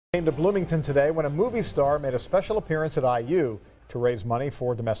Came to Bloomington today when a movie star made a special appearance at IU to raise money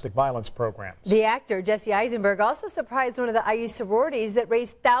for domestic violence programs. The actor Jesse Eisenberg also surprised one of the IU sororities that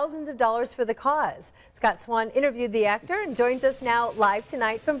raised thousands of dollars for the cause. Scott Swan interviewed the actor and joins us now live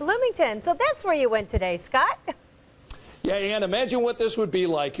tonight from Bloomington. So that's where you went today, Scott. Yeah, Ann, imagine what this would be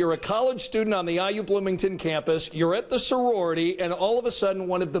like. You're a college student on the IU Bloomington campus, you're at the sorority, and all of a sudden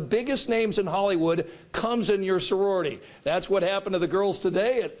one of the biggest names in Hollywood comes in your sorority. That's what happened to the girls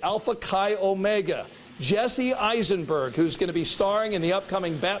today at Alpha Chi Omega. Jesse Eisenberg, who's going to be starring in the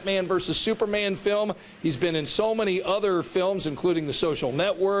upcoming Batman vs. Superman film. He's been in so many other films, including The Social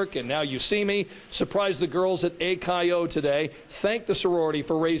Network and Now You See Me. Surprised the girls at ACIO today. Thanked the sorority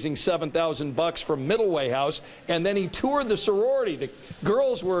for raising $7,000 from Middleway House. And then he toured the sorority. The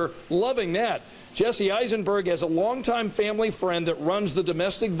girls were loving that. Jesse Eisenberg has a longtime family friend that runs the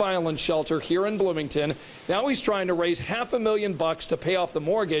domestic violence shelter here in Bloomington. Now he's trying to raise $500,000 to pay off the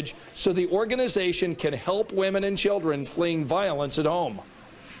mortgage so the organization can help women and children fleeing violence at home.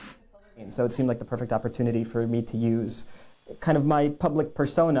 So it seemed like the perfect opportunity for me to use kind of my public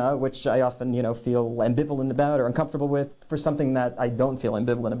persona, which I often, feel ambivalent about or uncomfortable with, for something that I don't feel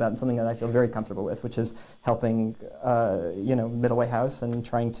ambivalent about and something that I feel very comfortable with, which is helping, Middleway House and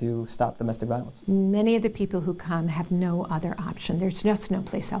trying to stop domestic violence. Many of the people who come have no other option. There's just no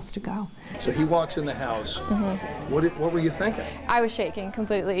place else to go. So he walks in the house. What were you thinking? I was shaking,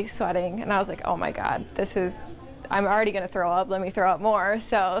 completely sweating, and I was like, oh my God, I'm already going to throw up, let me throw up more.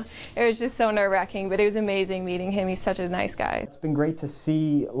 So it was just so nerve-wracking, but it was amazing meeting him. He's such a nice guy. It's been great to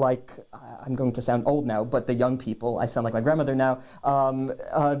see, I'm going to sound old now, but the young people, I sound like my grandmother now,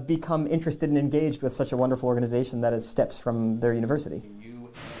 become interested and engaged with such a wonderful organization that is steps from their university.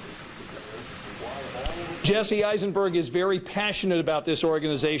 Jesse Eisenberg is very passionate about this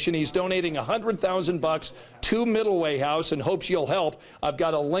organization. He's donating $100,000 to Middleway House and hopes you'll help. I've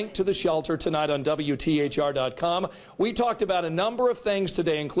got a link to the shelter tonight on WTHR.com. We talked about a number of things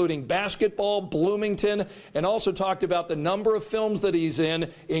today, including basketball, Bloomington, and also talked about the number of films that he's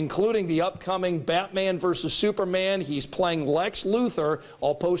in, including the upcoming Batman vs. Superman. He's playing Lex Luthor.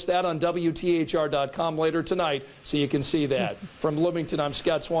 I'll post that on WTHR.com later tonight so you can see that. From Bloomington, I'm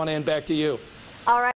Scott Swan, and back to you. All right.